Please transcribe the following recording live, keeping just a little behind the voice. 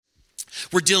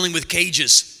We're dealing with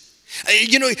cages.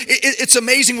 You know, it's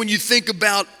amazing when you think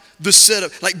about the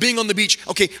setup, like being on the beach.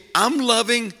 Okay, I'm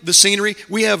loving the scenery.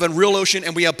 We have a real ocean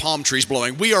and we have palm trees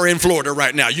blowing. We are in Florida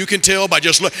right now. You can tell by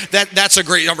just look. That's a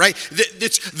great, right?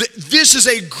 This is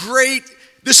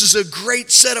a great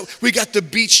setup. We got the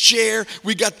beach chair.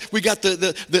 We got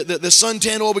the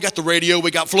suntan oil. We got the radio.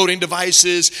 We got floating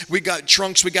devices. We got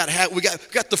trunks. We got hat. We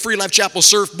got the Free Life Chapel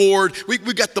surfboard. We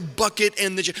got the bucket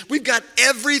and we've got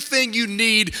everything you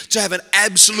need to have an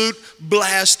absolute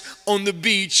blast on the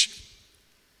beach.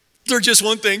 There's just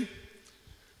one thing.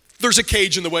 There's a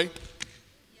cage in the way.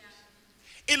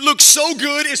 It looks so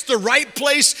good. It's the right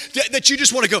place that you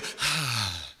just want to go.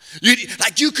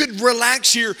 You could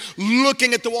relax here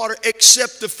looking at the water,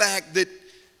 except the fact that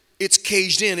it's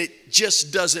caged in. It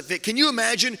just doesn't fit. Can you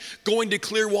imagine going to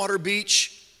Clearwater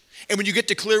Beach? And when you get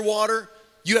to Clearwater,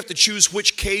 you have to choose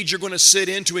which cage you're going to sit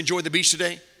in to enjoy the beach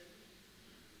today?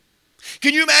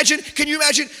 Can you imagine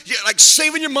like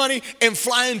saving your money and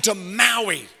flying to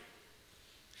Maui?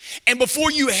 And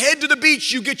before you head to the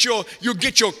beach, you get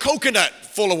your coconut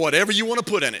full of whatever you want to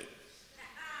put in it.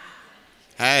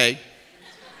 Hey.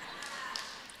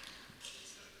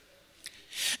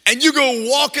 And you go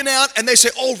walking out and they say,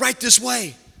 oh, right this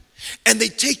way. And they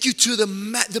take you to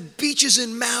the beaches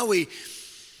in Maui.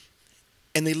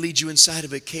 And they lead you inside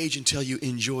of a cage and tell you,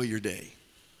 enjoy your day.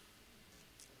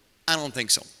 I don't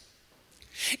think so.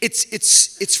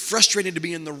 It's frustrating to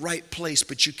be in the right place,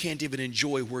 but you can't even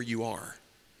enjoy where you are.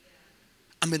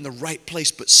 I'm in the right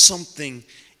place, but something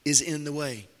is in the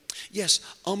way. Yes,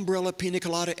 umbrella, pina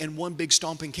colada, and one big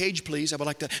stomping cage, please. I would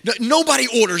like to. No, nobody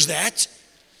orders that.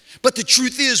 But the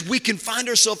truth is, we can find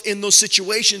ourselves in those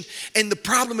situations. And the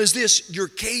problem is this: your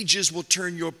cages will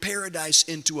turn your paradise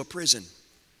into a prison.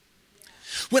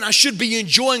 When I should be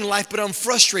enjoying life, but I'm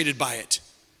frustrated by it.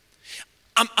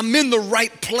 I'm in the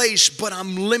right place, but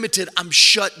I'm limited. I'm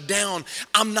shut down.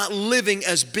 I'm not living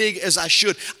as big as I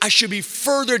should. I should be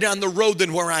further down the road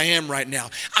than where I am right now.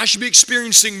 I should be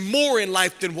experiencing more in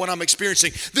life than what I'm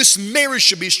experiencing. This marriage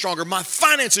should be stronger. My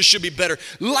finances should be better.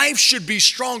 Life should be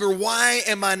stronger. Why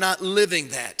am I not living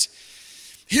that?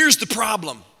 Here's the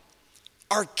problem.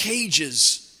 Our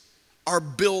cages are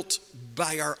built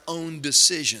by our own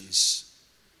decisions.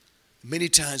 Many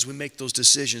times we make those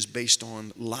decisions based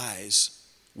on lies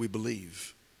we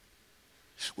believe.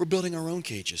 We're building our own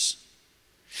cages.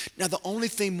 Now, the only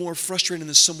thing more frustrating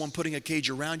than someone putting a cage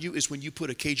around you is when you put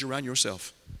a cage around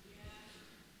yourself.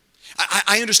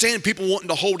 I understand people wanting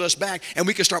to hold us back, and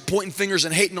we can start pointing fingers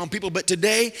and hating on people, but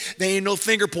today, there ain't no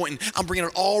finger pointing. I'm bringing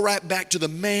it all right back to the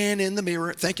man in the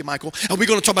mirror. Thank you, Michael. And we're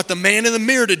going to talk about the man in the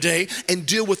mirror today and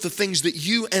deal with the things that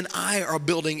you and I are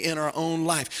building in our own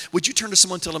life. Would you turn to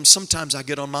someone and tell them, sometimes I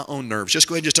get on my own nerves? Just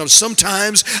go ahead and just tell them,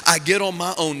 sometimes I get on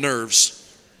my own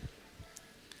nerves.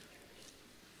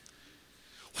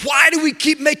 Why do we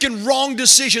keep making wrong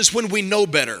decisions when we know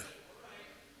better?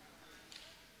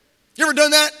 You ever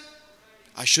done that?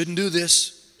 I shouldn't do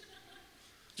this.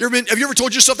 Have you ever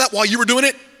told yourself that while you were doing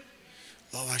it?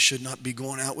 Oh, I should not be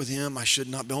going out with him. I should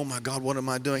not be, oh my God, what am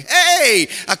I doing? Hey,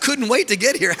 I couldn't wait to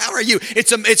get here. How are you?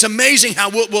 It's amazing how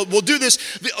we'll do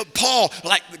this. Paul,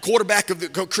 like the quarterback of the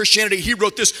Christianity, he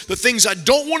wrote this: the things I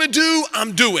don't want to do,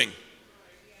 I'm doing.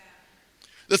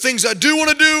 The things I do want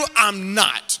to do, I'm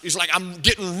not. He's like, I'm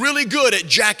getting really good at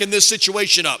jacking this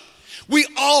situation up. We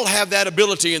all have that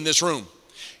ability in this room.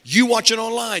 You watching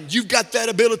online, you've got that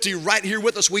ability right here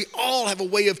with us. We all have a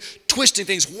way of twisting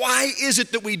things. Why is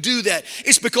it that we do that?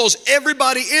 It's because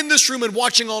everybody in this room and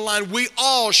watching online, we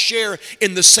all share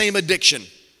in the same addiction.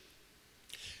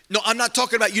 No, I'm not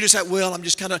talking about you just have, well, I'm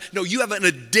just kind of, no, you have an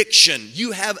addiction.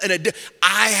 You have an addiction.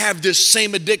 I have this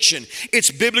same addiction. It's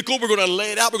biblical. We're going to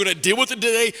lay it out. We're going to deal with it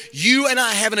today. You and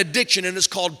I have an addiction, and it's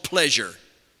called pleasure.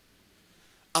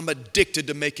 I'm addicted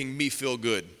to making me feel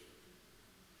good.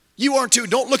 You are too.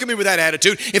 Don't look at me with that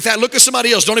attitude. In fact, look at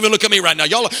somebody else. Don't even look at me right now.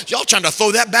 Y'all trying to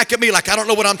throw that back at me like I don't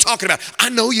know what I'm talking about. I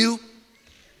know you.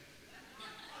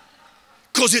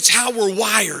 Because it's how we're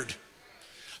wired.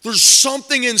 There's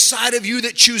something inside of you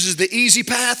that chooses the easy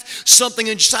path. Something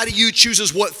inside of you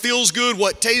chooses what feels good,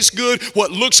 what tastes good, what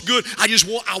looks good. I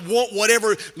want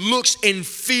whatever looks and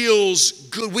feels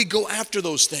good. We go after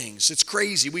those things. It's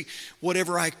crazy.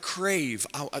 Whatever I crave,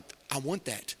 I want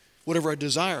that. Whatever I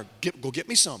desire, go get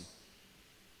me some.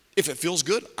 If it feels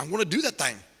good, I want to do that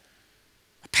thing.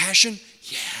 A passion,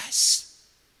 yes.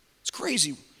 It's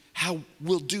crazy how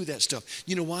we'll do that stuff.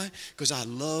 You know why? Because I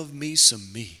love me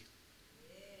some me.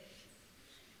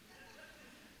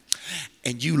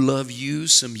 And you love you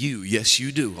some you. Yes,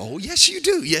 you do. Oh, yes, you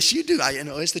do. Yes, you do. I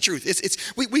know it's the truth.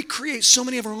 We create so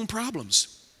many of our own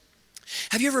problems.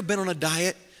 Have you ever been on a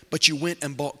diet, but you went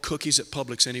and bought cookies at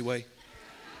Publix anyway?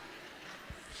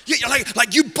 Yeah,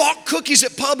 like you bought cookies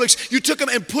at Publix, you took them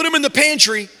and put them in the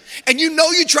pantry, and you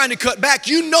know you're trying to cut back.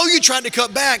 You know you're trying to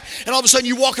cut back, and all of a sudden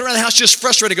you walking around the house just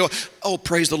frustrated, go, oh,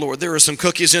 praise the Lord, there are some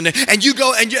cookies in there. And you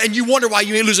go and you wonder why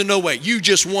you ain't losing no weight. You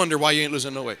just wonder why you ain't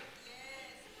losing no weight.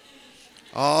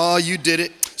 Oh, you did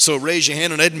it. So raise your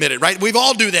hand and admit it, right? We've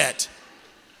all do that.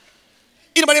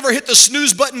 Anybody ever hit the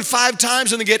snooze button 5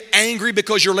 times and then get angry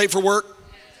because you're late for work?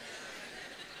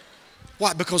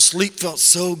 Why? Because sleep felt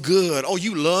so good. Oh,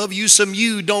 you love you some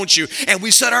you, don't you? And we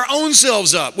set our own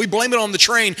selves up. We blame it on the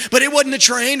train, but it wasn't the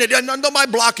train.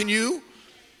 Nobody blocking you.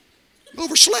 You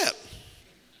overslept.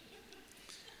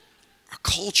 Our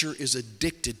culture is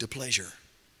addicted to pleasure.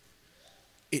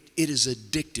 It is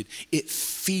addicted. It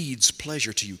feeds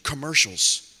pleasure to you.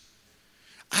 Commercials.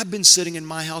 I've been sitting in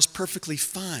my house perfectly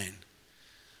fine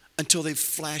until they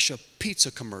flash a pizza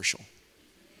commercial.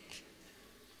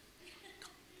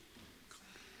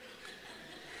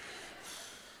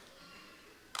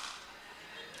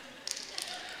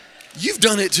 You've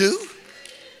done it too.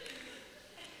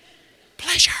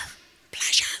 Pleasure,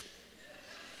 pleasure.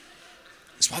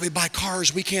 That's why we buy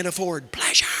cars we can't afford.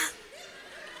 Pleasure.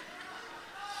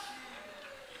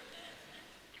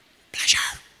 Pleasure.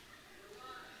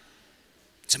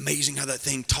 It's amazing how that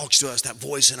thing talks to us, that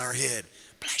voice in our head.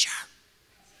 Pleasure.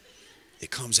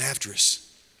 It comes after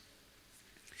us.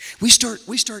 We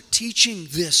start teaching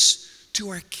this to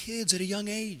our kids at a young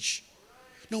age.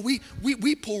 No, we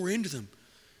pour into them.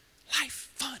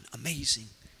 Life, fun, amazing,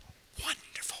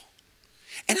 wonderful.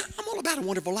 And I'm all about a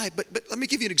wonderful life, but let me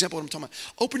give you an example of what I'm talking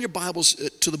about. Open your Bibles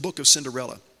to the book of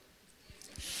Cinderella.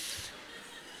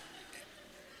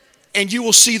 And you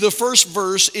will see the first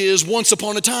verse is once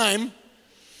upon a time.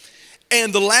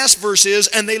 And the last verse is,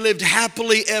 and they lived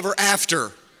happily ever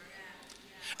after.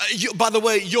 By the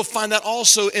way, you'll find that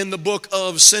also in the book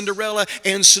of Cinderella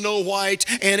and Snow White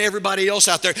and everybody else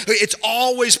out there. It's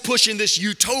always pushing this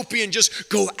utopian, just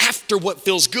go after what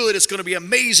feels good. It's going to be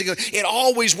amazing. It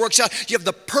always works out. You have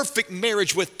the perfect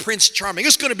marriage with Prince Charming.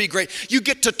 It's going to be great. You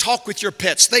get to talk with your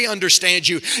pets. They understand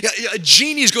you. A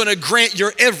genie's going to grant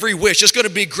your every wish. It's going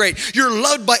to be great. You're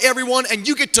loved by everyone, and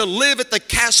you get to live at the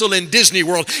castle in Disney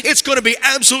World. It's going to be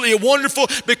absolutely wonderful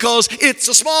because it's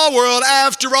a small world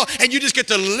after all, and you just get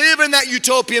to live in that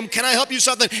utopian. Can I help you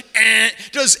something?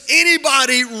 Does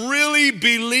anybody really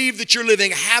believe that you're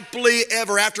living happily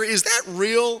ever after? Is that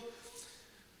real?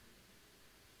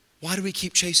 Why do we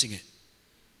keep chasing it?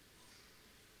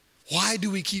 Why do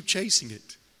we keep chasing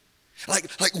it? Like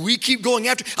we keep going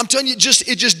after. I'm telling you, it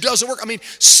just doesn't work. I mean,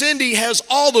 Cindy has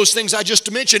all those things I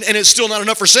just mentioned, and it's still not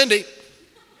enough for Cindy.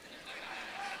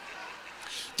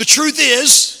 The truth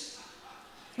is,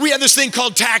 we have this thing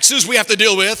called taxes we have to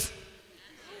deal with.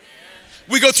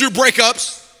 We go through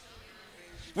breakups.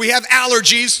 We have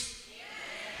allergies.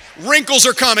 Wrinkles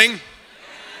are coming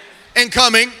and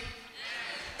coming.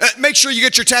 Make sure you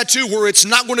get your tattoo where it's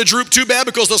not going to droop too bad,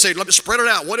 because they'll say, let me spread it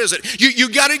out. What is it? You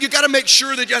got to make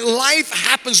sure that life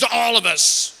happens to all of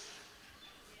us.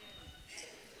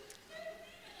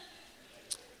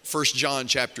 1 John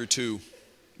chapter 2.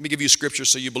 Let me give you scripture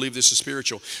so you believe this is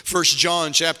spiritual. 1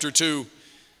 John chapter 2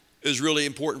 is really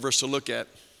important for us to look at.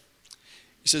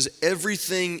 He says,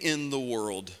 everything in the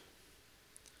world,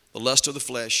 the lust of the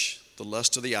flesh, the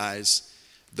lust of the eyes,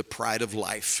 the pride of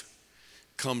life,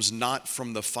 comes not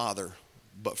from the Father,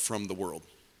 but from the world.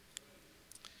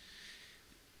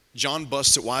 John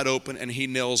busts it wide open, and he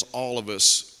nails all of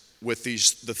us with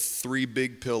the 3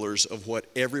 big pillars of what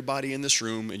everybody in this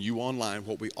room and you online,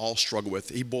 what we all struggle with.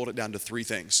 He boiled it down to 3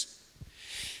 things.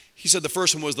 He said the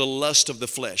first one was the lust of the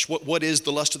flesh. What is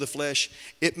the lust of the flesh?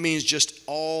 It means just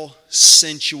all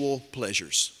sensual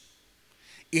pleasures.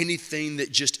 Anything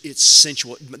that just, it's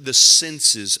sensual. The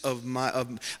senses of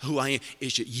who I am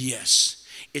is just, yes.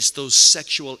 It's those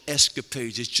sexual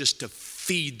escapades. It's just to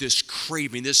feed this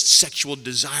craving, this sexual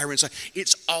desire inside.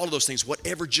 It's all of those things.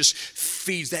 Whatever just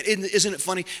feeds that. Isn't it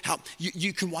funny how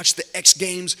you can watch the X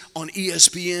Games on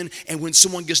ESPN, and when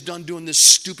someone gets done doing this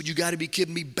stupid, you got to be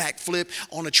kidding me, backflip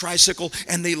on a tricycle,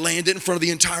 and they land it in front of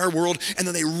the entire world, and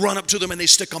then they run up to them and they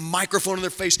stick a microphone in their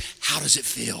face. How does it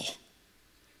feel?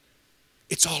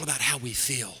 It's all about how we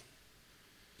feel.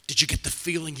 Did you get the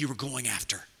feeling you were going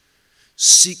after?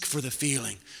 Seek for the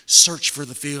feeling, search for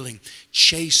the feeling,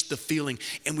 chase the feeling.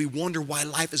 And we wonder why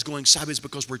life is going sideways,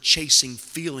 because we're chasing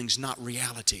feelings, not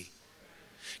reality.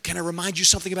 Can I remind you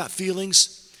something about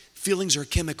feelings? Feelings are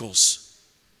chemicals.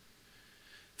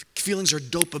 Feelings are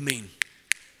dopamine.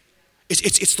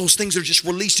 It's those things that are just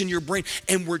released in your brain,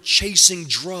 and we're chasing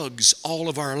drugs all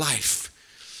of our life.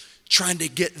 trying to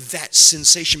get that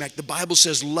sensation back. The Bible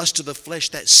says lust of the flesh,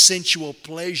 that sensual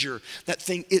pleasure, that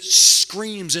thing, it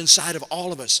screams inside of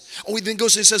all of us. Oh, it then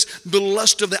goes and it says the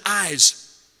lust of the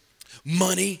eyes,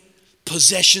 money,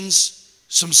 possessions,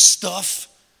 some stuff.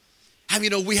 How many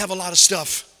know we have a lot of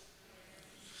stuff?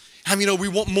 How many know we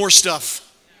want more stuff?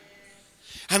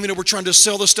 How many know we're trying to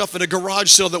sell the stuff in a garage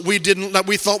sale that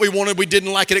we thought we wanted, we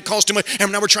didn't like it, it cost too much,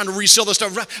 and now we're trying to resell the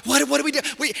stuff. What do we do?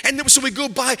 So we go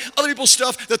buy other people's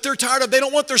stuff that they're tired of, they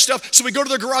don't want their stuff, so we go to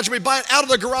their garage and we buy it out of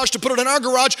their garage to put it in our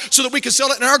garage so that we can sell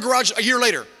it in our garage a year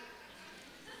later.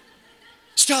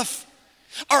 Stuff.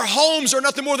 Our homes are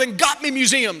nothing more than got me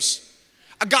museums.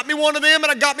 I got me one of them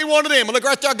and I got me one of them. And look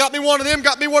right there, I got me one of them,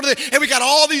 got me one of them. And we got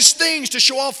all these things to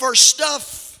show off our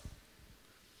stuff.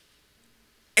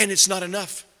 And it's not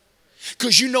enough.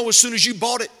 Because you know as soon as you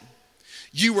bought it,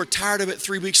 you were tired of it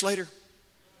 3 weeks later.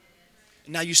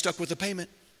 And now you're stuck with the payment.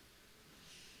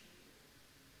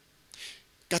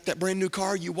 Got that brand new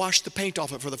car, you washed the paint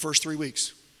off it for the first 3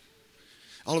 weeks.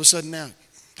 All of a sudden now,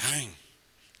 dang,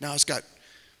 now it's got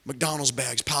McDonald's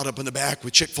bags piled up in the back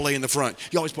with Chick-fil-A in the front.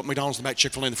 You always put McDonald's in the back,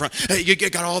 Chick-fil-A in the front. You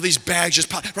got all these bags just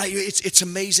piled, right? It's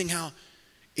amazing how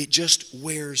it just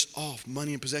wears off,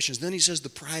 money and possessions. Then he says the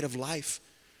pride of life.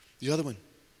 The other one,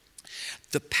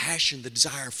 the passion, the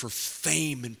desire for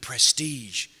fame and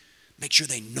prestige. Make sure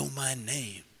they know my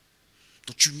name.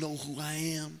 Don't you know who I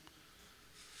am?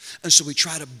 And so we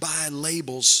try to buy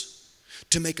labels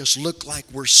to make us look like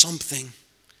we're something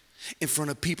in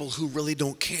front of people who really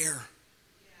don't care.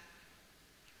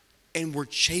 And we're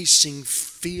chasing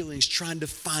feelings, trying to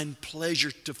find pleasure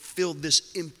to fill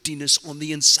this emptiness on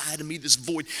the inside of me, this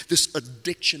void, this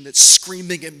addiction that's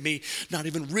screaming at me, not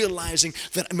even realizing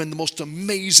that I'm in the most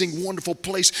amazing, wonderful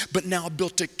place, but now I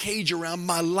built a cage around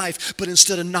my life. But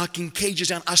instead of knocking cages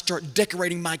down, I start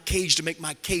decorating my cage to make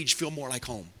my cage feel more like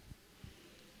home.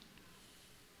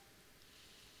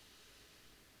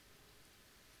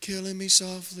 Killing me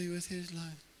softly with his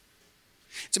life.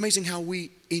 It's amazing how we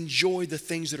enjoy the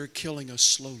things that are killing us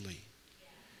slowly.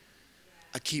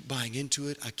 I keep buying into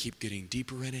it. I keep getting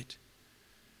deeper in it.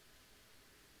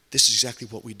 This is exactly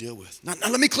what we deal with. Now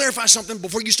let me clarify something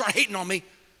before you start hating on me.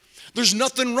 There's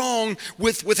nothing wrong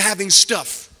with having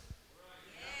stuff.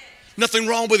 Nothing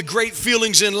wrong with great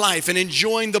feelings in life and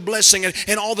enjoying the blessing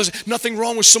and all this. Nothing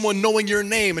wrong with someone knowing your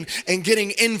name and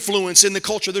getting influence in the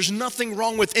culture. There's nothing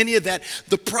wrong with any of that.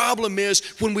 The problem is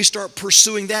when we start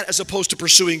pursuing that as opposed to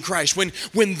pursuing Christ.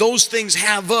 When those things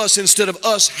have us instead of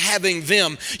us having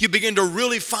them, you begin to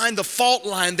really find the fault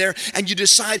line there, and you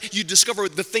discover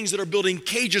the things that are building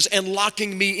cages and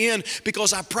locking me in,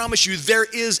 because I promise you there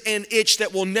is an itch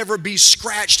that will never be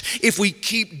scratched if we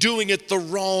keep doing it the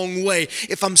wrong way.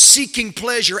 If I'm seeking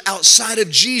pleasure outside of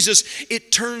Jesus,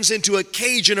 it turns into a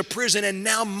cage in a prison, and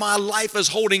now my life is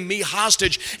holding me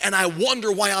hostage, and I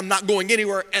wonder why I'm not going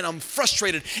anywhere, and I'm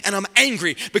frustrated and I'm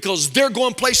angry because they're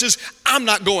going places I'm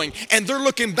not going, and they're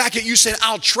looking back at you saying,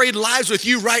 I'll trade lives with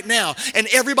you right now. And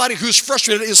everybody who's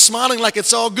frustrated is smiling like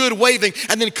it's all good, waving,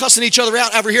 and then cussing each other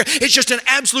out over here. It's just an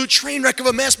absolute train wreck of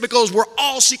a mess because we're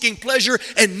all seeking pleasure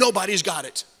and nobody's got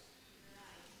it.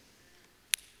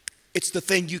 It's the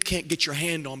thing you can't get your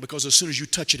hand on because as soon as you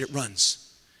touch it, it runs.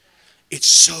 It's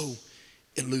so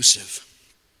elusive.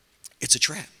 It's a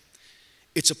trap.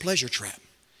 It's a pleasure trap.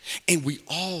 And we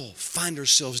all find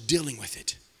ourselves dealing with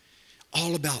it.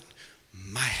 All about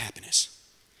my happiness.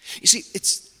 You see,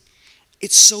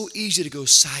 it's so easy to go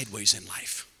sideways in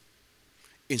life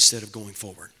instead of going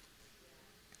forward.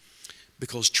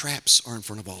 Because traps are in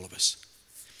front of all of us.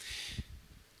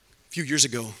 A few years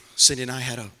ago, Cindy and I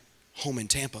had a home in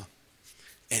Tampa.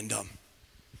 And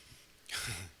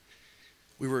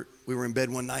we were in bed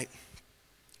one night,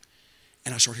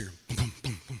 and I started hearing boom, boom,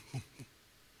 boom, boom, boom.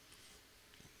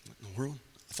 What in the world?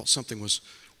 I thought something was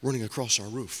running across our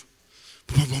roof.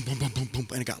 Boom, boom, boom, boom, boom, boom,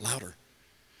 and it got louder.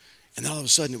 And then all of a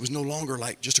sudden, it was no longer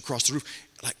like just across the roof.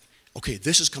 Like, okay,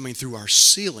 this is coming through our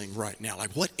ceiling right now.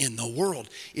 Like, what in the world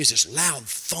is this loud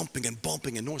thumping and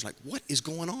bumping and noise? Like, what is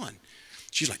going on?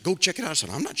 She's like, go check it out. I said,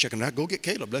 I'm not checking it out. Go get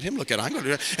Caleb. Let him look at it. I'm going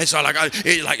to do that. And so I'm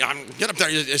get up there.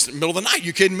 It's the middle of the night.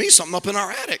 You kidding me? Something up in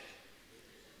our attic.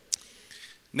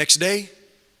 Next day,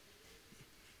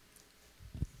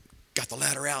 got the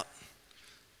ladder out,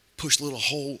 pushed the little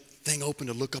hole thing open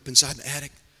to look up inside the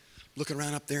attic, looking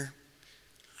around up there.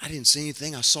 I didn't see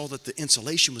anything. I saw that the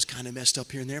insulation was kind of messed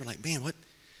up here and there. I'm like, man, what?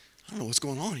 I don't know what's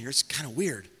going on here. It's kind of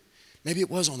weird. Maybe it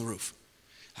was on the roof.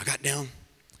 I got down,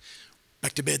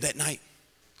 back to bed that night.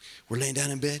 We're laying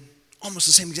down in bed, almost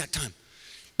the same exact time.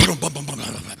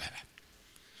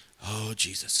 Oh,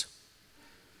 Jesus.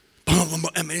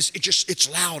 I mean, it's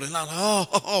loud and loud.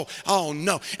 Oh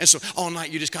no! And so all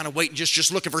night you just kind of wait,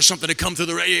 just looking for something to come through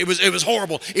the. It was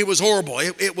horrible. It was horrible.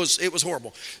 It was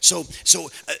horrible. So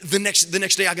the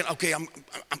next day I get okay. I'm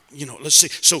let's see.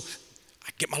 So I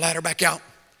get my ladder back out.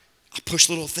 I push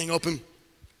the little thing open.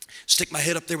 Stick my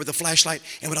head up there with the flashlight,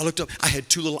 and when I looked up, I had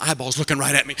two little eyeballs looking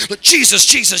right at me. Look,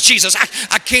 Jesus!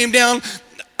 I came down.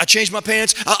 I changed my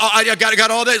pants. I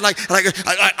got all that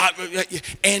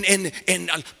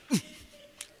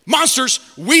monsters.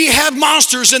 We have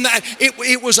monsters in that.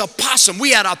 It was a possum.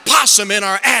 We had a possum in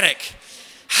our attic.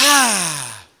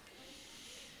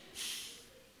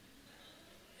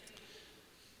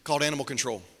 Called animal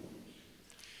control.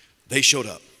 They showed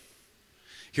up.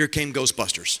 Here came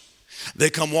Ghostbusters.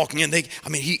 They come walking in.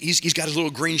 He's got his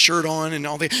little green shirt on and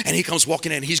all that, and he comes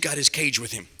walking in. And he's got his cage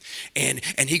with him, and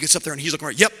he gets up there and he's looking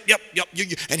around. Yep.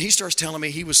 And he starts telling me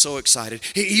he was so excited.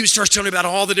 He starts telling me about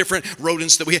all the different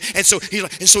rodents that we had, and so he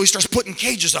starts putting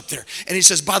cages up there. And he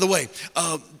says, by the way,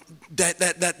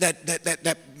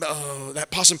 that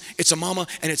possum, it's a mama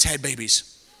and it's had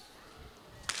babies.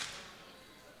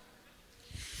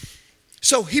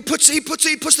 So he puts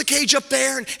the cage up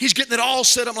there and he's getting it all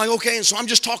set up. I'm like, okay. And so I'm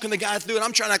just talking the guy through it.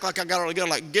 I'm trying to act like I gotta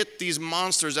like get these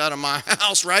monsters out of my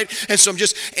house, right? And so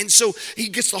so he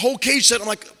gets the whole cage set. I'm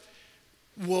like,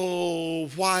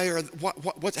 well,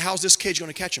 how's this cage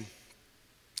gonna catch him?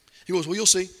 He goes, well, you'll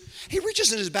see. He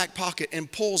reaches in his back pocket and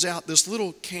pulls out this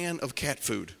little can of cat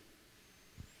food,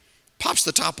 pops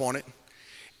the top on it,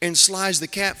 and slides the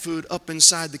cat food up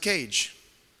inside the cage.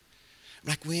 I'm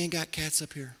like, we ain't got cats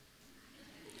up here.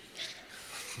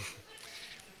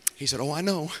 He said, oh, I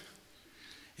know.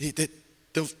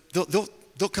 They'll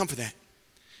come for that.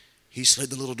 He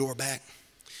slid the little door back,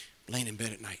 laying in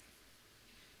bed at night.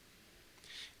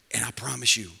 And I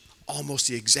promise you, almost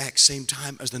the exact same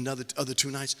time as the other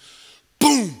two nights,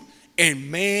 boom!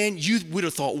 And man, you would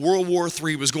have thought World War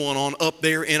III was going on up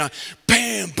there, and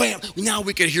bam, bam. Now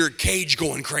we could hear a cage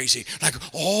going crazy. Like,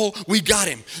 oh, we got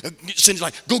him. Cindy's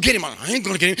like, go get him. I ain't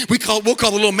gonna get him. We'll call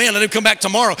the little man, let him come back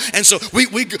tomorrow. And so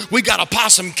we got a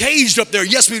possum caged up there.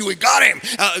 Yes, we got him.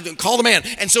 Call the man.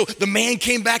 And so the man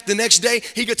came back the next day.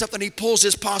 He gets up and he pulls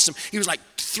his possum. He was like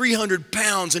 300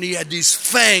 pounds and he had these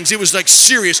fangs. It was like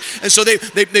serious. And so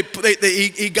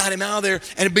he got him out of there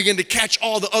and began to catch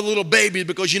all the other little babies,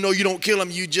 because you don't kill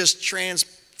them, you just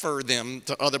transfer them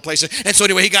to other places. And so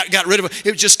anyway, he got rid of it.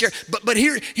 It was just scary. But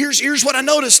here's what I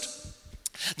noticed.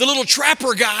 The little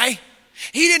trapper guy,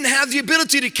 he didn't have the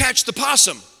ability to catch the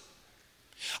possum.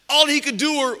 All he could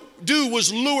do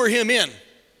was lure him in.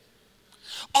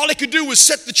 All he could do was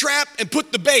set the trap and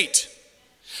put the bait.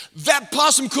 That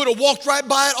possum could have walked right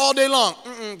by it all day long.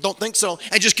 Don't think so.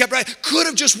 And just kept right. Could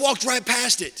have just walked right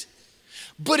past it.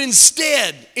 But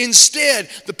instead,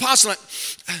 the possum like,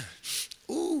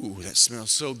 ooh, that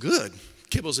smells so good.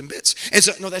 Kibbles and bits. And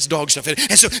so, no, that's dog stuff.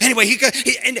 And so anyway, he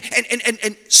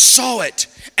saw it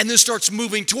and then starts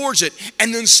moving towards it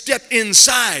and then stepped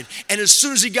inside. And as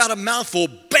soon as he got a mouthful,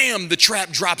 bam, the trap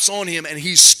drops on him and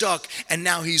he's stuck. And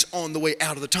now he's on the way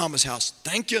out of the Thomas house.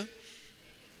 Thank you.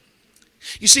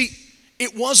 You see,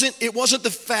 it wasn't the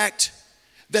fact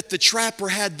that the trapper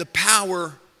had the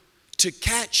power to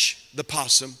catch the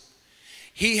possum.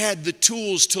 He had the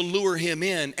tools to lure him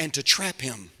in and to trap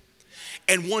him.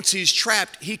 And once he's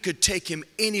trapped, he could take him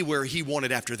anywhere he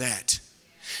wanted after that.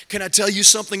 Can I tell you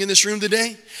something in this room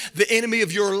today? The enemy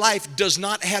of your life does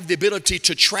not have the ability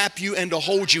to trap you and to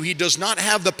hold you. He does not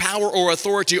have the power or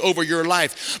authority over your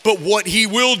life. But what he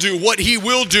will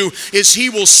do is he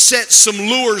will set some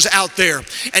lures out there,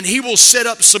 and he will set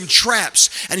up some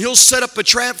traps, and he'll set up a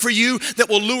trap for you that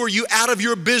will lure you out of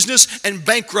your business and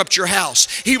bankrupt your house.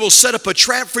 He will set up a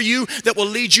trap for you that will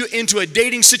lead you into a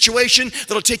dating situation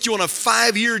that'll take you on a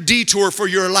 5-year detour for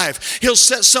your life. He'll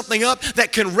set something up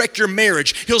that can wreck your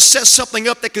marriage. He'll set something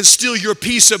up that can steal your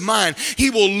peace of mind. He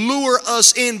will lure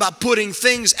us in by putting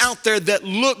things out there that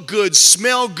look good,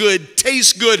 smell good,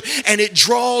 taste good, and it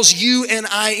draws you and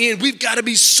I in. We've got to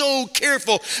be so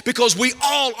careful because we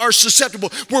all are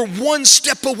susceptible. We're one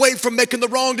step away from making the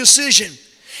wrong decision.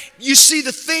 You see,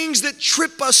 the things that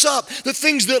trip us up, the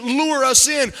things that lure us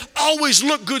in, always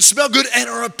look good, smell good, and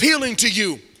are appealing to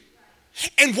you.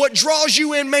 And what draws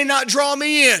you in may not draw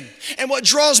me in. And what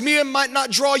draws me in might not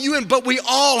draw you in, but we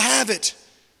all have it.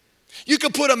 You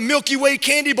could put a Milky Way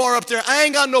candy bar up there. I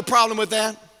ain't got no problem with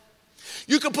that.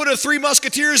 You could put a Three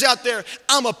Musketeers out there.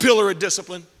 I'm a pillar of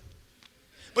discipline.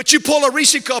 But you pull a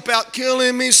Reese cup out,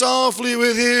 killing me softly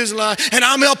with his lie, and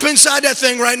I'm up inside that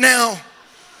thing right now.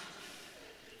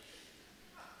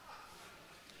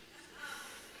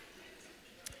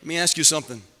 Let me ask you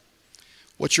something.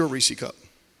 What's your Reese cup?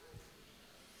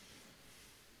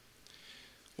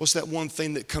 What's that one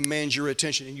thing that commands your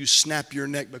attention and you snap your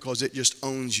neck because it just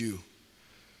owns you?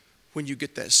 When you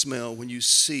get that smell, when you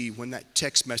see, when that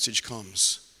text message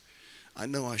comes. I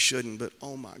know I shouldn't, but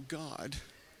oh my God.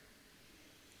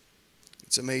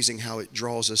 It's amazing how it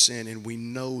draws us in, and we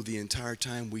know the entire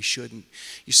time we shouldn't.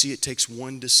 You see, it takes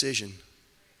one decision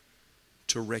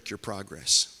to wreck your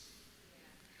progress.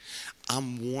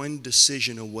 I'm one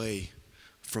decision away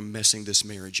from messing this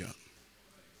marriage up.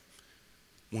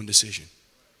 One decision.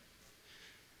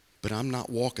 But I'm not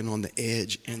walking on the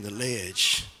edge and the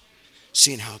ledge,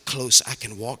 seeing how close I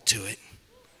can walk to it.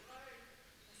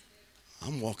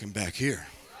 I'm walking back here.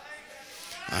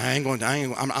 I'm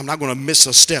not going to miss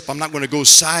a step. I'm not going to go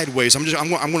sideways. I'm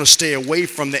going to stay away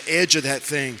from the edge of that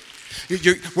thing.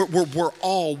 We're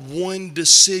all one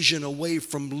decision away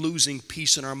from losing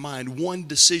peace in our mind, one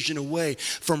decision away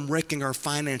from wrecking our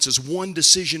finances, one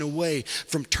decision away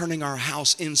from turning our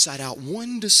house inside out.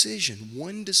 One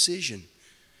decision.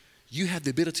 You have the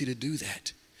ability to do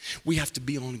that. We have to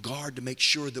be on guard to make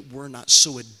sure that we're not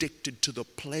so addicted to the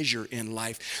pleasure in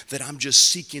life that I'm just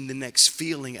seeking the next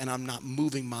feeling and I'm not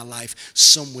moving my life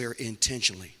somewhere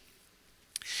intentionally.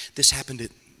 This happened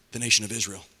at the nation of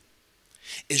Israel.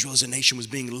 Israel as a nation was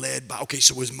being led by,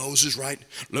 so was Moses, right?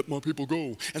 Let my people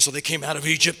go. And so they came out of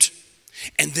Egypt.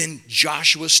 And then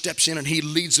Joshua steps in and he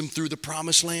leads them through the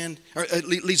promised land, or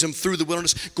leads them through the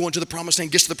wilderness, going to the promised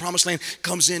land, gets to the promised land,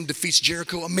 comes in, defeats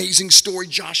Jericho. Amazing story.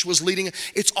 Joshua's leading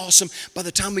it. It's awesome. By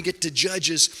the time we get to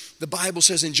Judges, the Bible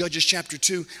says in Judges chapter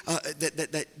 2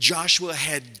 that Joshua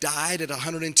had died at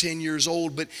 110 years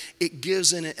old, but it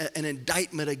gives an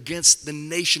indictment against the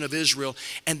nation of Israel,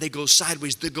 and they go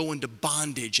sideways. They go into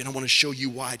bondage, and I want to show you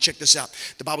why. Check this out.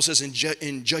 The Bible says in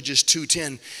Judges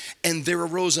 2:10, and there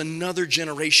arose another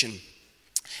generation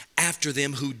after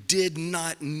them who did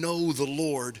not know the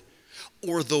Lord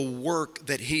or the work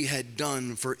that he had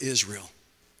done for Israel.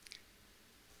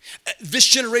 This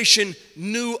generation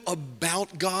knew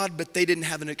about God, but they didn't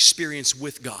have an experience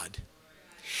with God.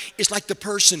 It's like the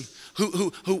person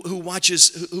who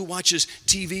watches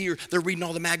TV, or they're reading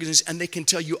all the magazines and they can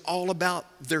tell you all about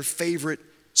their favorite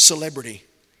celebrity.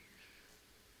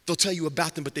 They'll tell you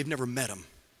about them, but they've never met them.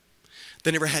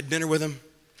 They never had dinner with them.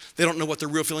 They don't know what their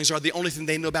real feelings are. The only thing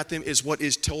they know about them is what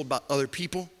is told by other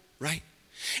people, right?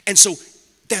 And so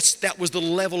that was the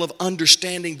level of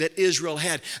understanding that Israel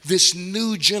had. This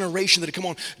new generation that had come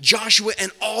on. Joshua and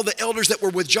all the elders that were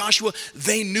with Joshua,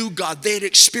 they knew God. They had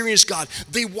experienced God.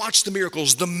 They watched the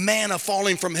miracles, the manna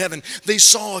falling from heaven. They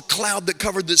saw a cloud that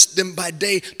covered them by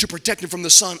day to protect them from the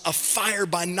sun, a fire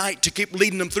by night to keep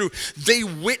leading them through. They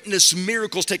witnessed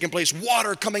miracles taking place,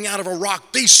 water coming out of a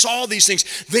rock. They saw these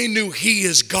things. They knew He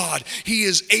is God. He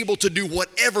is able to do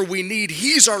whatever we need.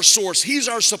 He's our source. He's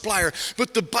our supplier.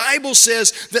 But the Bible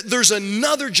says that there's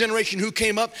another generation who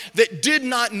came up that did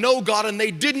not know God, and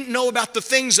they didn't know about the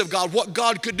things of God, what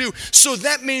God could do. So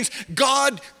that means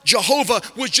God, Jehovah,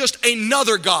 was just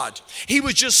another God. He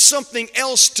was just something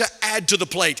else to add to the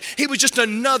plate. He was just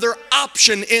another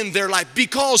option in their life,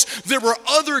 because there were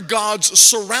other gods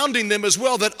surrounding them as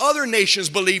well that other nations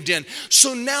believed in.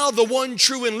 So now the one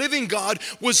true and living God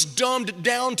was dumbed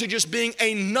down to just being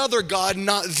another God,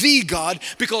 not the God,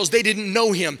 because they didn't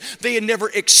know Him. They had never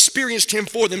experienced Him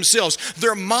for themselves.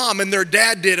 Their mom and their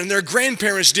dad did, and their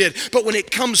grandparents did. But when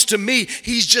it comes to me,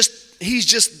 He's just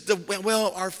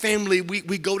our family,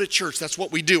 we go to church. That's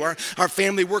what we do. Our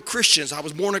family, we're Christians. I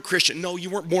was born a Christian. No, you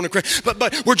weren't born a Christian.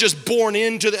 But we're just born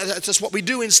into that. That's what we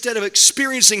do, instead of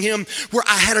experiencing Him where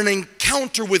I had an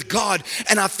encounter with God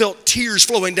and I felt tears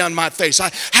flowing down my face.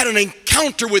 I had an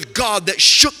encounter with God that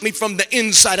shook me from the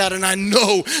inside out, and I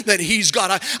know that He's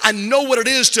God. I know what it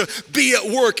is to be at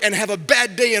work and have a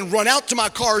bad day and run out to my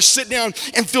car, sit down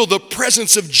and feel the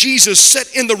presence of Jesus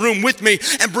sit in the room with me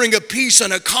and bring a peace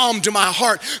and a calm to my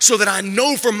heart, so that I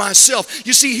know for myself.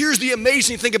 You see, here's the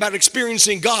amazing thing about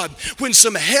experiencing God. When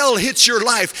some hell hits your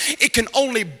life, it can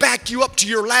only back you up to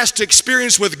your last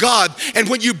experience with God. And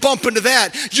when you bump into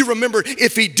that, you remember,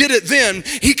 if He did it then,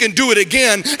 He can do it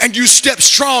again, and you step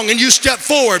strong and you step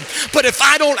forward. But if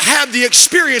I don't have the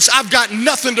experience, I've got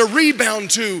nothing to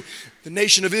rebound to. The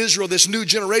nation of Israel, this new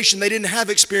generation, they didn't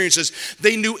have experiences.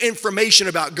 They knew information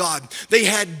about God. They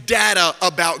had data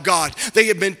about God. They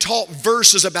had been taught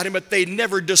verses about Him, but they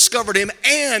never discovered Him.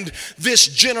 And this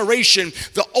generation,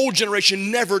 the old generation,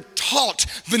 never taught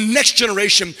the next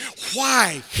generation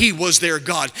why He was their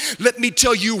God. Let me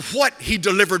tell you what He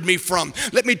delivered me from.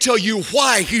 Let me tell you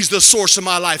why He's the source of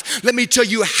my life. Let me tell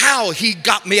you how He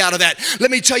got me out of that. Let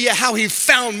me tell you how He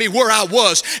found me where I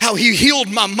was, how He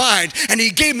healed my mind, and He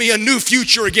gave me a new new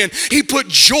future again. He put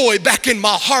joy back in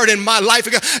my heart and my life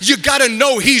again. You got to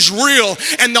know he's real.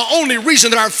 And the only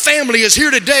reason that our family is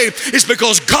here today is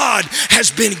because God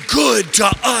has been good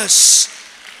to us.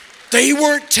 They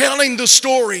weren't telling the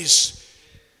stories.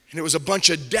 And it was a bunch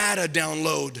of data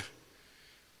download,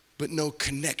 but no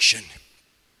connection.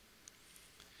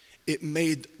 It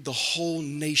made the whole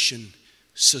nation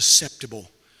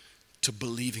susceptible to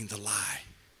believing the lie.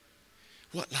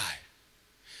 What lie?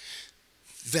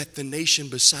 That the nation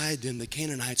beside them, the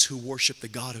Canaanites who worshiped the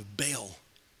god of Baal,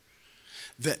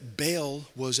 that Baal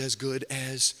was as good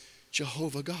as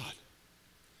Jehovah God.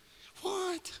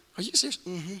 What? Are you serious?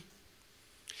 Mm-hmm.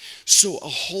 So a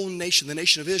whole nation, the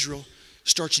nation of Israel,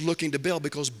 starts looking to Baal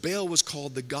because Baal was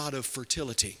called the god of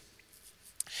fertility.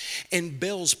 And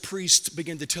Baal's priests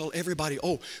began to tell everybody,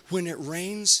 oh, when it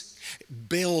rains,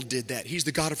 Baal did that. He's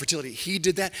the god of fertility. He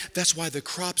did that. That's why the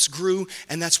crops grew,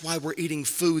 and that's why we're eating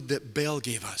food that Baal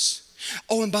gave us.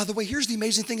 Oh, and by the way, here's the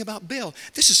amazing thing about Baal.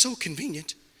 This is so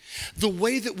convenient. The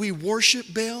way that we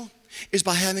worship Baal is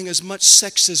by having as much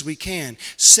sex as we can.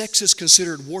 Sex is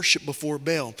considered worship before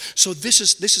Baal. So this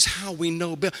is how we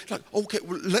know Baal. Okay,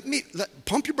 well,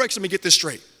 pump your brakes. Let me get this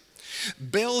straight.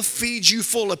 Baal feeds you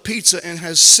full of pizza and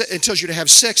tells you to have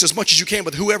sex as much as you can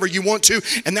with whoever you want to,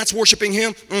 and that's worshiping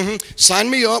him? Mm-hmm. Sign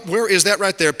me up. Where is that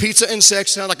right there? Pizza and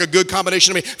sex sound like a good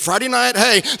combination to me. Friday night,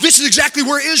 hey, this is exactly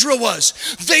where Israel was.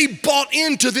 They bought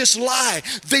into this lie.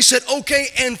 They said, okay,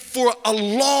 and for a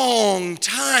long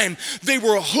time, they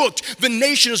were hooked. The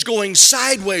nation is going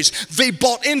sideways. They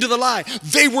bought into the lie.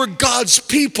 They were God's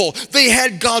people. They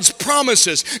had God's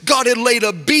promises. God had laid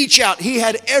a beach out. He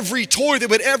had every toy they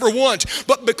would ever want.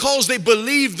 But because they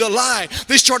believed the lie,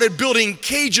 they started building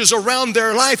cages around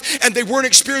their life, and they weren't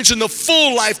experiencing the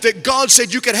full life that God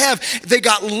said you could have. They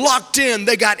got locked in.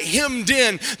 They got hemmed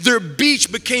in. Their beach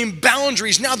became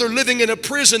boundaries. Now they're living in a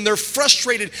prison. They're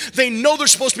frustrated. They know they're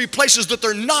supposed to be places that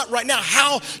they're not right now.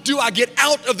 How do I get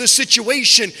out of this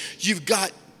situation? You've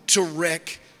got to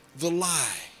wreck the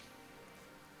lie.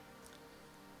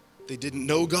 They didn't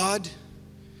know God,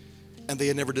 and they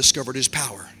had never discovered his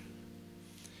power.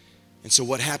 And so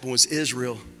what happened was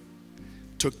Israel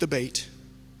took the bait.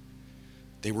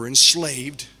 They were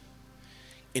enslaved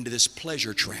into this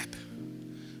pleasure trap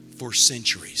for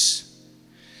centuries.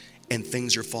 And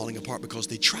things are falling apart because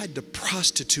they tried to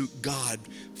prostitute God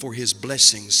for his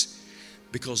blessings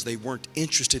because they weren't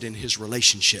interested in his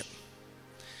relationship.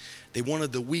 They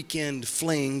wanted the weekend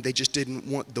fling. They just didn't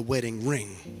want the wedding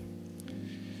ring.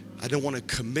 I don't want to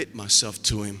commit myself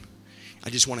to him. I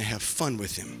just want to have fun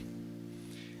with him.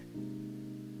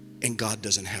 And God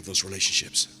doesn't have those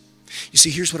relationships. You see,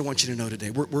 here's what I want you to know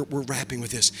today. We're wrapping with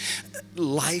this.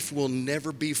 Life will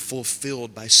never be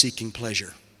fulfilled by seeking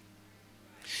pleasure.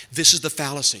 This is the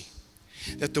fallacy.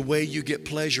 That the way you get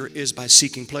pleasure is by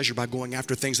seeking pleasure, by going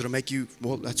after things that'll make you,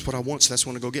 well, that's what I want, so that's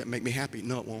what I want to go get, make me happy.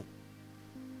 No, it won't.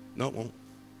 No, it won't.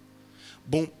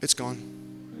 Boom, it's gone.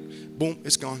 Boom,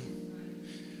 it's gone.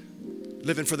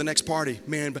 Living for the next party.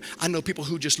 Man, but I know people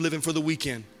who just living for the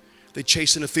weekend. They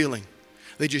chasing a feeling.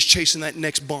 They just chasing that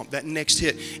next bump, that next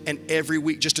hit. And every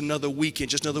week, just another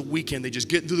weekend. They just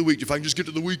get into the week. If I can just get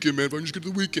to the weekend, man, if I can just get to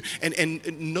the weekend.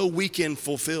 And no weekend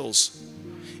fulfills.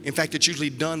 In fact, it's usually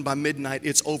done by midnight.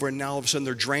 It's over, and now all of a sudden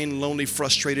they're drained, lonely,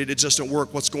 frustrated. It doesn't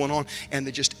work. What's going on? And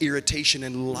the just irritation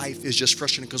in life is just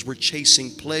frustrating because we're chasing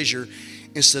pleasure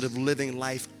instead of living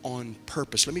life on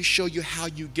purpose. Let me show you how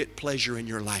you get pleasure in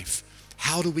your life.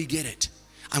 How do we get it?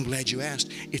 I'm glad you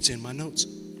asked. It's in my notes.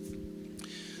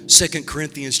 2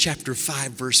 Corinthians chapter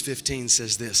 5 verse 15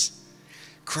 says this.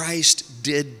 Christ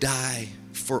did die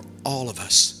for all of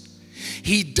us.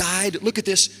 He died, look at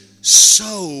this,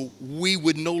 so we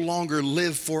would no longer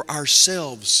live for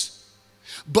ourselves,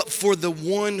 but for the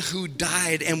one who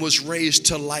died and was raised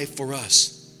to life for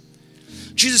us.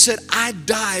 Jesus said, I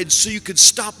died so you could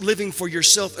stop living for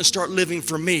yourself and start living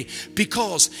for me.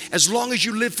 Because as long as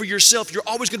you live for yourself, you're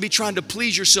always going to be trying to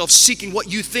please yourself, seeking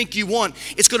what you think you want.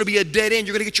 It's going to be a dead end.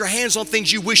 You're going to get your hands on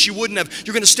things you wish you wouldn't have.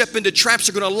 You're going to step into traps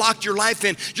that are going to lock your life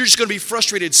in. You're just going to be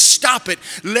frustrated. Stop it.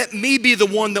 Let me be the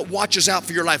one that watches out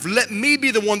for your life. Let me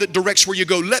be the one that directs where you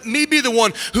go. Let me be the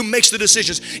one who makes the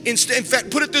decisions. In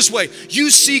fact, put it this way. You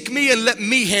seek me and let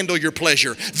me handle your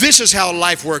pleasure. This is how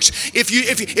life works. If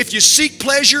you seek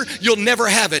pleasure, you'll never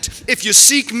have it. If you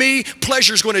seek me,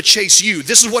 pleasure is going to chase you.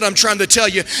 This is what I'm trying to tell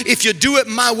you. If you do it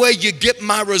my way, you get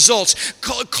my results.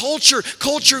 Culture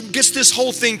gets this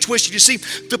whole thing twisted. You see,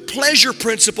 the pleasure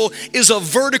principle is a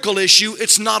vertical issue.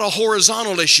 It's not a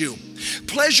horizontal issue.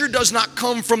 Pleasure does not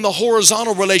come from the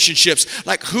horizontal relationships,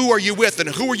 like who are you with and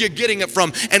who are you getting it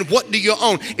from and what do you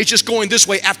own. It's just going this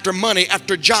way after money,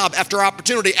 after job, after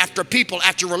opportunity, after people,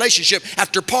 after relationship,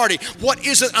 after party. What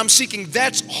is it I'm seeking?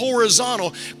 That's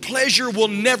horizontal. Pleasure will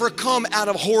never come out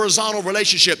of horizontal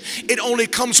relationship. It only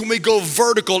comes when we go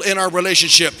vertical in our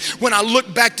relationship. When I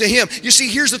look back to him, you see,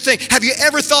 here's the thing. Have you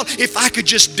ever thought, if I could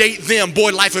just date them,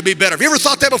 boy, life would be better? Have you ever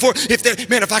thought that before?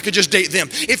 If I could just date them,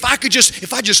 if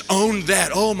I just owned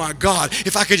that, oh my God,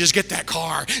 if I could just get that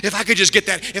car, if I could just get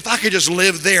that, if I could just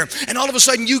live there. And all of a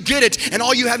sudden you get it, and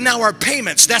all you have now are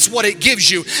payments. That's what it gives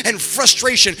you. And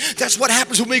frustration. That's what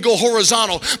happens when we go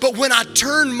horizontal. But when I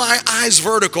turn my eyes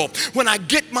vertical, when I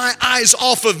get my eyes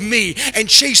off of me and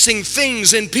chasing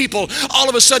things and people, all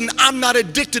of a sudden I'm not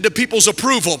addicted to people's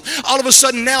approval. All of a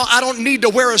sudden now I don't need to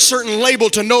wear a certain label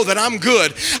to know that I'm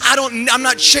good. I'm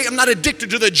not addicted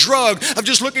to the drug of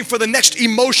just looking for the next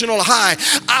emotional high.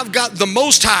 I've got the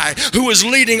Most High who is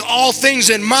leading all things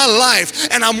in my life,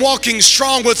 and I'm walking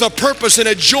strong with a purpose and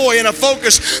a joy and a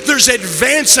focus. There's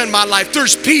advance in my life.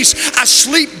 There's peace. I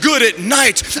sleep good at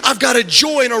night. I've got a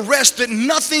joy and a rest that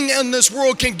nothing in this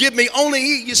world can give me. Only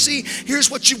He. You see, here's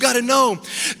what you've got to know.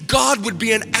 God would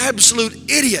be an absolute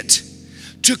idiot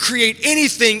to create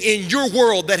anything in your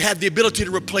world that had the ability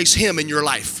to replace Him in your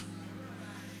life.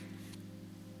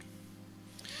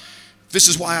 This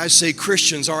is why I say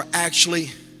Christians are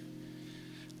actually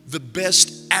the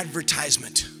best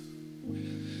advertisement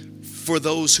for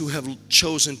those who have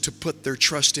chosen to put their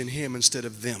trust in Him instead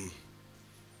of them.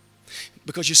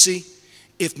 Because you see,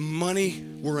 if money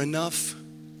were enough,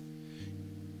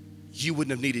 you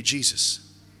wouldn't have needed Jesus.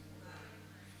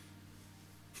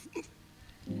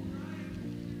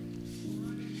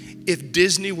 If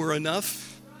Disney were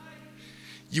enough,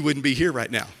 you wouldn't be here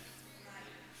right now.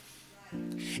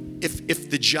 If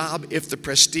the job, if the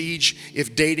prestige,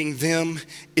 if dating them,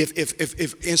 if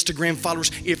Instagram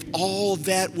followers, if all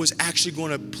that was actually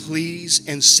going to please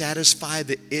and satisfy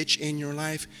the itch in your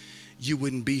life, you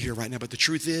wouldn't be here right now. But the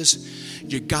truth is,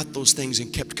 you got those things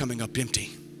and kept coming up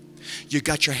empty. You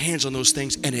got your hands on those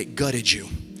things and it gutted you.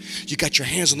 You got your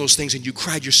hands on those things and you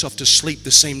cried yourself to sleep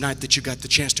the same night that you got the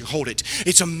chance to hold it.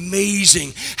 It's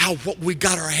amazing how what we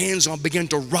got our hands on began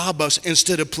to rob us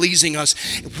instead of pleasing us.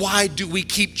 Why do we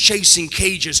keep chasing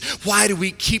cages? Why do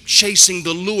we keep chasing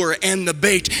the lure and the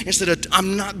bait instead of,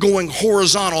 I'm not going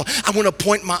horizontal. I want to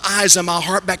point my eyes and my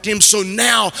heart back to Him. So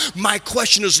now my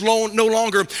question is no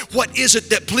longer, what is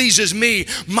it that pleases me?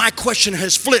 My question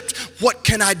has flipped. What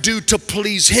can I do to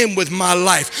please Him with my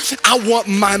life? I want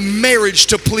my marriage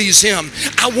to please Him.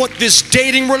 I want this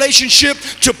dating relationship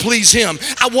to please Him.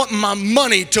 I want my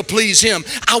money to please Him.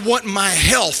 I want my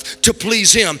health to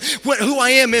please Him. Who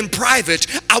I am in private,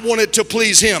 I want it to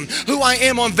please Him. Who I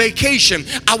am on vacation,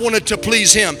 I want it to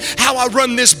please Him. How I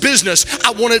run this business,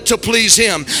 I want it to please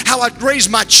Him. How I raise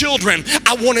my children,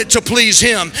 I want it to please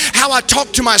Him. How I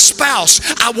talk to my spouse,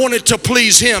 I want it to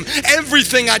please Him.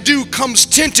 Everything I do comes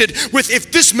tinted with,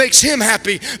 if this makes Him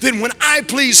happy, then when I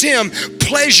please Him,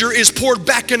 pleasure is poured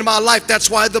back into my life. That's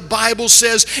why the Bible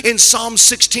says in Psalm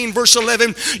 16 verse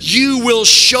 11, you will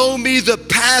show me the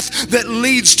path that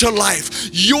leads to life.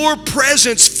 Your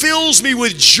presence fills me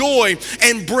with joy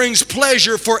and brings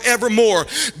pleasure forevermore.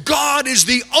 God is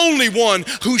the only one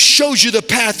who shows you the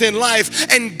path in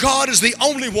life, and God is the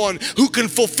only one who can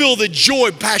fulfill the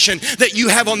joy passion that you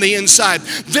have on the inside.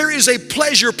 There is a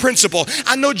pleasure principle.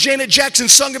 I know Janet Jackson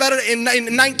sung about it in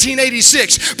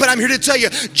 1986, but I'm here to tell you,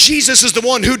 Jesus is the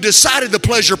one who decided the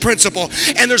pleasure principle.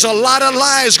 And there's a lot of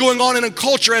lies going on in a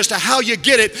culture as to how you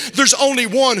get it. There's only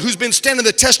one who's been standing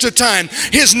the test of time.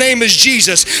 His name is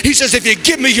Jesus. He says, if you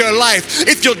give me your life,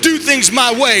 if you'll do things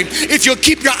my way, if you'll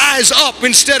keep your eyes up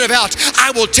instead of out,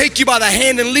 I will take you by the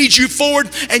hand and lead you forward,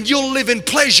 and you'll live in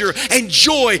pleasure and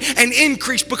joy and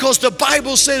increase, because the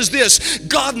Bible says this,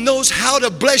 God knows how to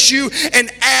bless you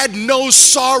and add no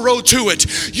sorrow to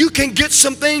it. You can get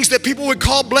some things that people would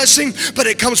call blessing, but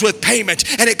it comes with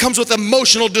payment, and it comes with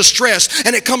emotional distress,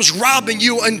 and it comes robbing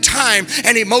you in time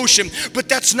and emotion. But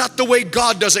that's not the way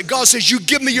God does it. God says, you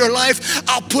give me your life,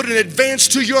 I'll put an advance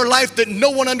to your life that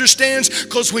no one understands,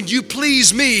 because when you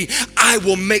please me, I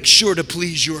will make sure to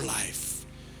please your life.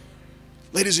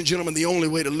 Ladies and gentlemen, the only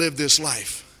way to live this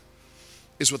life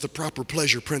is with the proper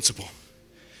pleasure principle,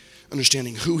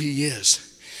 understanding who He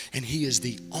is, and He is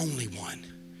the only one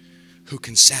who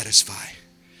can satisfy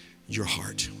your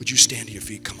heart. Would you stand to your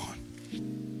feet? Come on.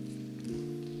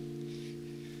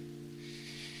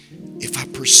 If I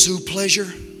pursue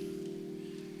pleasure,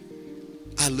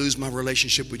 I lose my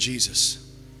relationship with Jesus.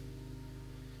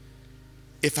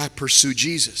 If I pursue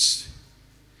Jesus,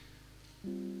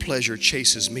 pleasure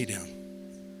chases me down.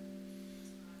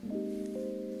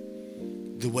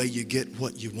 The way you get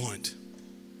what you want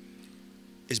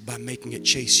is by making it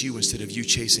chase you instead of you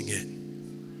chasing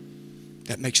it.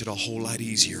 That makes it a whole lot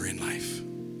easier in life.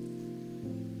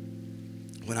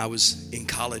 When I was in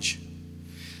college,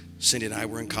 Cindy and I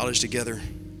were in college together.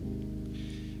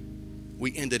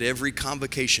 We ended every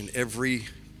convocation, every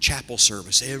chapel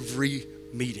service, every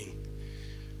meeting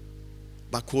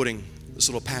by quoting this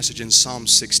little passage in Psalm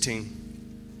 16.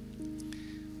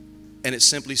 And it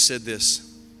simply said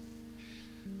this: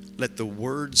 let the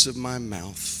words of my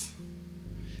mouth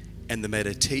and the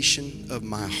meditation of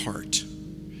my heart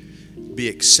be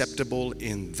acceptable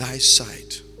in thy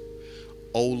sight,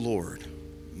 O Lord,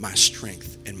 my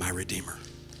strength and my redeemer.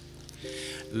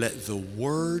 Let the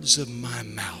words of my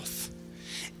mouth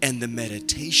and the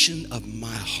meditation of my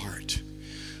heart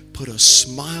put a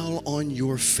smile on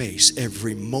your face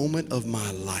every moment of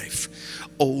my life,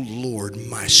 O Lord,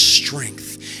 my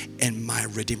strength and my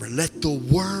redeemer. Let the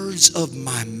words of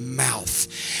my mouth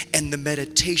and the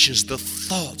meditations, the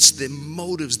thoughts, the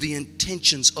motives, the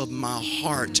intentions of my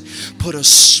heart put a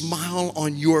smile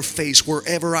on your face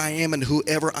wherever I am and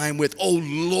whoever I'm with. O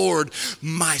Lord,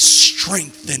 my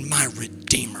strength and my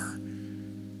redeemer.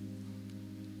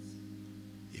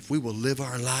 If we will live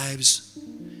our lives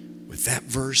with that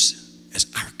verse as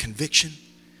our conviction,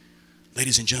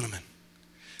 ladies and gentlemen,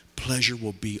 pleasure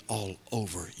will be all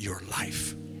over your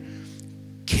life.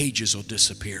 Cages will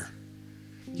disappear.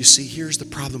 You see, here's the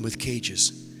problem with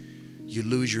cages. You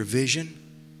lose your vision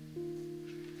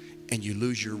and you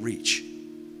lose your reach.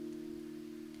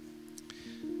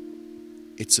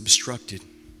 It's obstructed.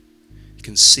 You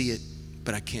can see it,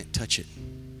 but I can't touch it.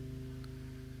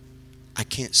 I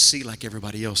can't see like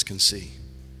everybody else can see.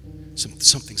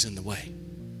 Something's in the way.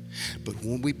 But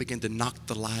when we begin to knock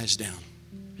the lies down,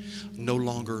 no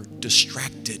longer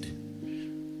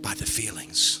distracted by the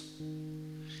feelings,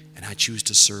 and I choose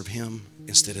to serve him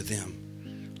instead of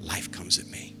them, life comes at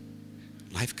me.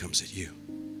 Life comes at you.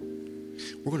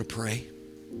 We're going to pray.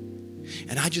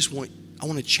 And I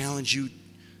want to challenge you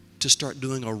to start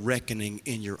doing a reckoning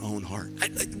in your own heart.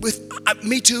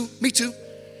 Me too.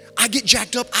 I get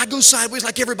jacked up. I go sideways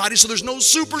like everybody, so there's no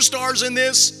superstars in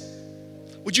this.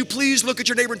 Would you please look at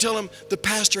your neighbor and tell him the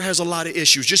pastor has a lot of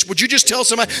issues? Would you just tell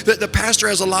somebody that the pastor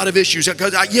has a lot of issues?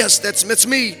 Because yes, that's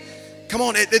me. Come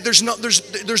on,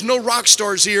 there's no rock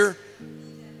stars here.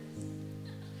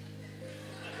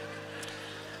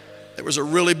 There was a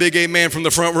really big amen from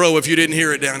the front row if you didn't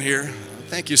hear it down here.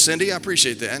 Thank you, Cindy. I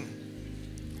appreciate that.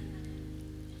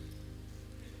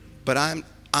 But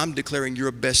I'm declaring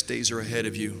your best days are ahead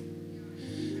of you.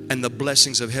 And the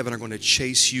blessings of heaven are going to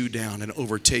chase you down and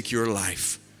overtake your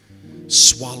life,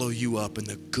 swallow you up in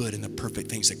the good and the perfect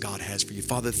things that God has for you.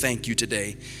 Father, thank you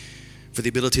today for the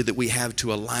ability that we have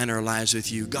to align our lives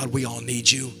with you. God, we all need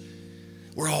you.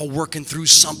 We're all working through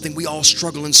something. We all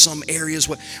struggle in some areas.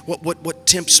 What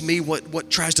tempts me, what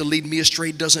tries to lead me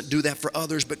astray doesn't do that for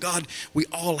others. But God, we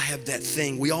all have that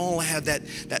thing. We all have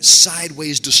that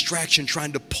sideways distraction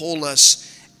trying to pull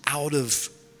us out of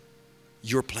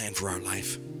your plan for our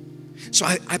life. So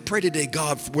I pray today,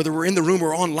 God, whether we're in the room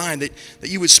or online, that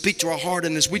you would speak to our heart.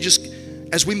 And as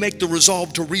we make the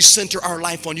resolve to recenter our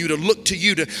life on you, to look to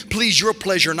you, to please your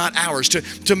pleasure, not ours,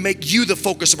 to make you the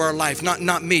focus of our life,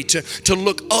 not me, to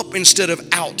look up instead of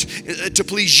out, to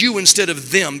please you instead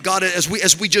of them. God, as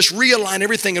we just realign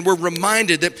everything and we're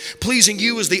reminded that pleasing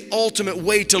you is the ultimate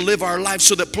way to live our life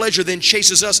so that pleasure then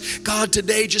chases us. God,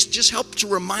 today, just help to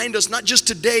remind us, not just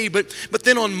today, but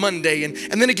then on Monday,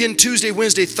 and then again Tuesday,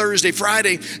 Wednesday, Thursday,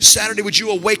 Friday, Saturday, would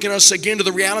you awaken us again to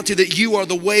the reality that you are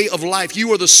the way of life.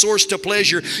 You are the source to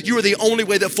pleasure. You are the only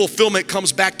way that fulfillment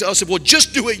comes back to us. If we'll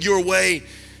just do it your way,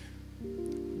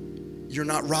 you're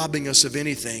not robbing us of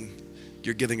anything.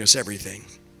 You're giving us everything.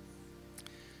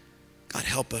 God,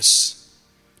 help us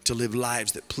to live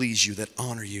lives that please you, that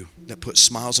honor you, that put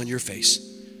smiles on your face.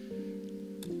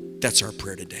 That's our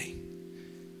prayer today.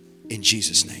 In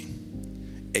Jesus'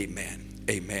 name, amen.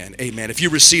 Amen. Amen. If you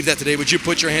receive that today, would you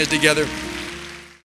put your hands together?